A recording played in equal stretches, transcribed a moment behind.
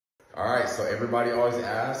All right, so everybody always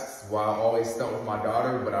asks why I always stunt with my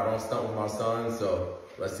daughter, but I don't stunt with my son. So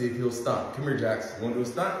let's see if he'll stunt. Come here, Jax. You wanna do a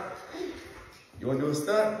stunt? You wanna do a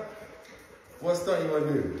stunt? What stunt you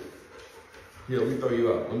wanna do? Here, let me throw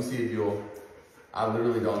you up. Let me see if you'll, I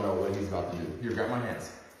literally don't know what he's about to do. Here, grab my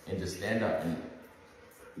hands and just stand up and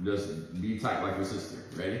just be tight like your sister.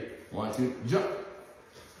 Ready? 1, 2, jump.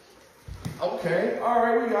 Okay, all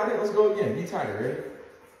right, we got it. Let's go again. Be tighter, ready?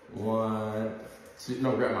 1, 2,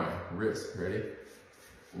 no, grab mine. Wrist, ready?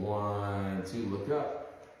 1, 2, look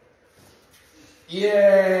up.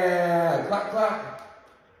 Yeah, clap, clap.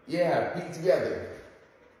 Yeah, feet together.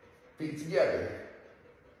 Feet together.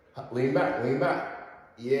 Lean back, lean back.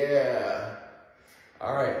 Yeah.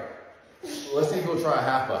 All right, let's see if we'll try a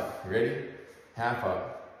half up. Ready? Half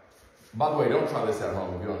up. By the way, don't try this at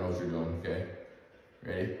home if you don't know what you're doing, okay?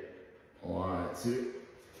 Ready? 1, 2.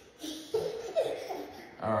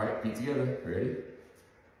 All right, feet together. Ready?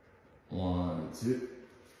 1, 2.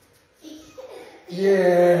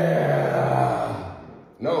 Yeah.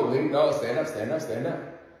 No, no, stand up, stand up, stand up.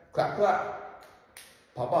 Clap, clap.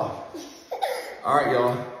 Pop off. All right,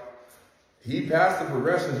 y'all. He passed the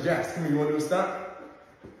progressions. Jax, come here, you wanna do a stunt?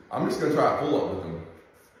 I'm just gonna try a pull up with him.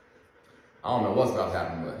 I don't know what's about to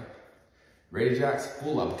happen, but. Ready, Jax?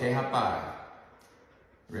 Pull up, okay? High five.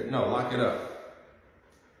 Ready? No, lock it up.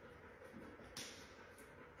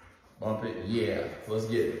 Bump it, yeah. Let's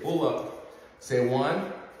get it. Pull up. Say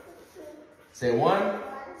 1. Say 1,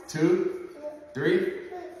 2, 3.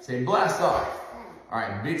 Say blast off. All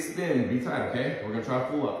right, big spin. Be tight, okay? We're gonna try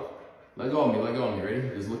pull up. Let go of me, let go of me. Ready?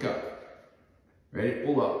 Just look up. Ready?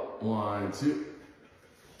 Pull up. 1, 2.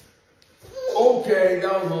 Okay,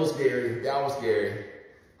 that was a little scary. That was scary.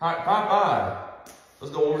 High five.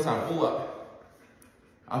 Let's go one more time. Pull up.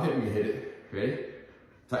 I think we can hit it. Ready?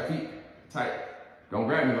 Tight feet. Tight. Don't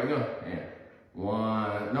grab me. Let go. And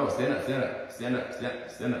 1. No, stand up. Stand up. Stand up. Stand up.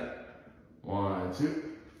 Stand up. 1, 2.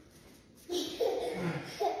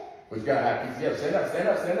 We gotta have feet together. Stand up. Stand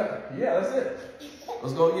up. Stand up. Yeah, that's it.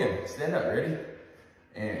 Let's go again. Stand up. Ready?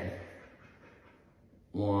 And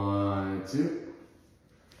 1, 2.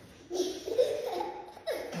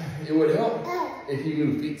 It would help if you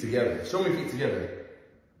knew feet together. Show me feet together.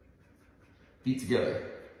 Feet together.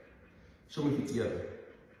 Show me feet together.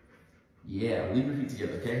 Yeah, leave your feet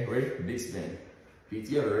together, okay? Ready? Big spin. Feet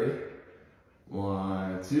together, ready?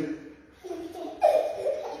 1, 2.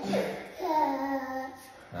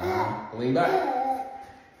 Lean back.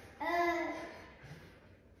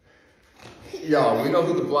 Y'all, we know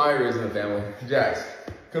who the flyer is in the family. Jax,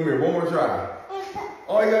 come here, one more try.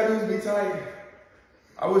 All you gotta do is be tight.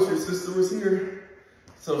 I wish your sister was here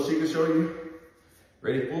so she could show you.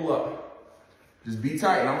 Ready, pull up. Just be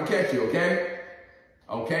tight and I'm gonna catch you, okay?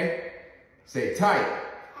 Okay? Say tight.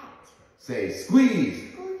 Say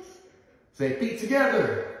squeeze. Say feet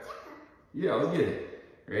together. Yeah, let's get it.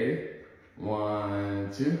 Ready?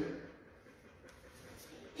 1, 2.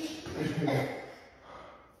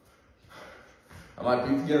 I like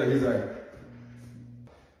feet together. He's like,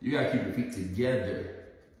 you gotta keep your feet together.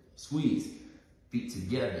 Squeeze. Feet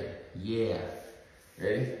together. Yeah.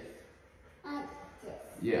 Ready?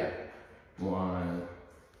 Yeah. 1.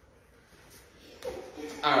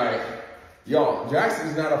 All right. Y'all,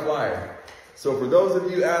 Jackson's not a flyer. So for those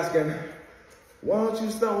of you asking, why don't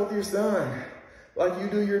you stunt with your son like you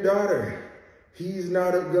do your daughter? He's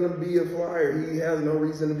not gonna be a flyer. He has no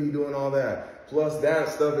reason to be doing all that. Plus that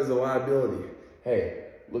stuff is a liability. Hey,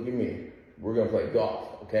 look at me. We're gonna play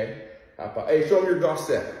golf, okay? Hey, show me your golf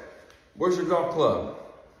set. Where's your golf club?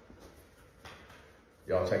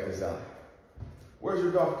 Y'all check this out. Where's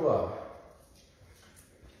your golf club?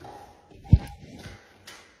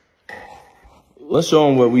 Let's show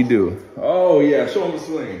them what we do. Oh yeah, show them the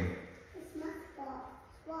swing.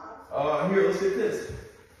 Here, let's hit this.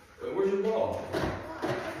 Wait, where's your ball?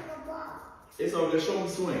 It's over there. Show them the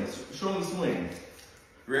swing. Show them the swing.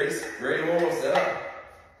 Ready? Ready? One more. Set up.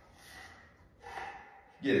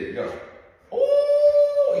 Get it. Go.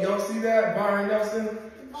 Oh, y'all see that? Byron Nelson.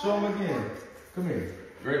 Show them again. Come here.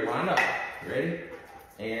 Ready? Line up. Ready?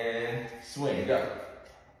 And swing. Go.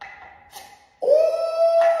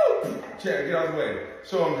 Oh! Check. Get out of the way.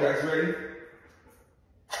 Show them, Jax. Ready?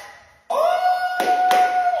 Oh!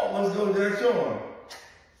 Let's go, Jax. Show them.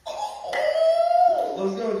 Oh!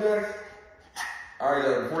 Let's go, Jax. All right,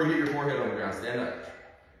 before you hit your forehead on the ground, stand up.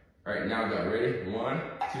 All right, now go. Ready? 1,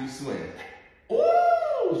 2, swing.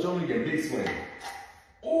 Ooh! Show me again. Big swing.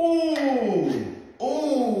 Ooh! Ooh!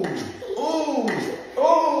 Ooh! Ooh!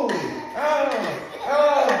 Oh! Oh!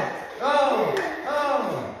 Oh!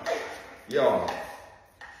 Oh! Y'all,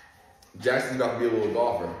 Jackson's about to be a little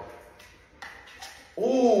golfer.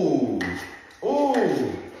 Ooh!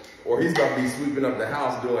 Or he's gonna be sweeping up the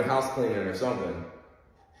house doing house cleaning or something.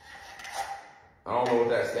 I don't know what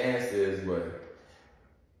that stance is, but.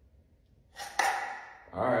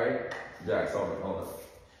 All right. Jax, hold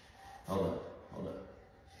up.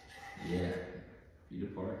 Yeah. Feet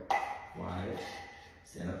apart. Wide.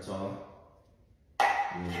 Stand up tall.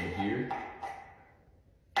 Over here.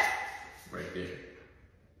 Right there.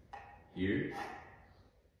 Here.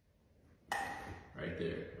 Right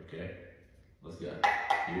there. Okay. Let's go.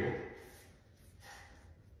 Here.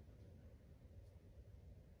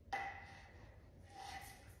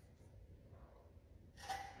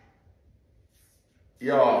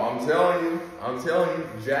 Y'all, I'm telling you,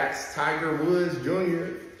 Jax Tiger Woods Jr.,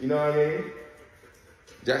 you know what I mean?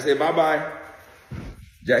 Jax said bye-bye.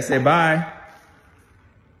 Jax said bye.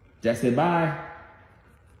 Jax said bye.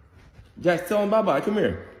 Jax, tell him bye-bye. Come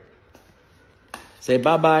here. Say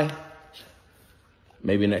bye-bye.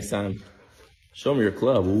 Maybe next time. Show me your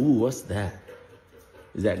club. Ooh, what's that?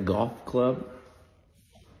 Is that golf club?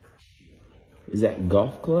 Is that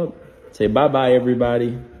golf club? Say bye-bye,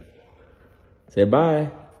 everybody. Say bye.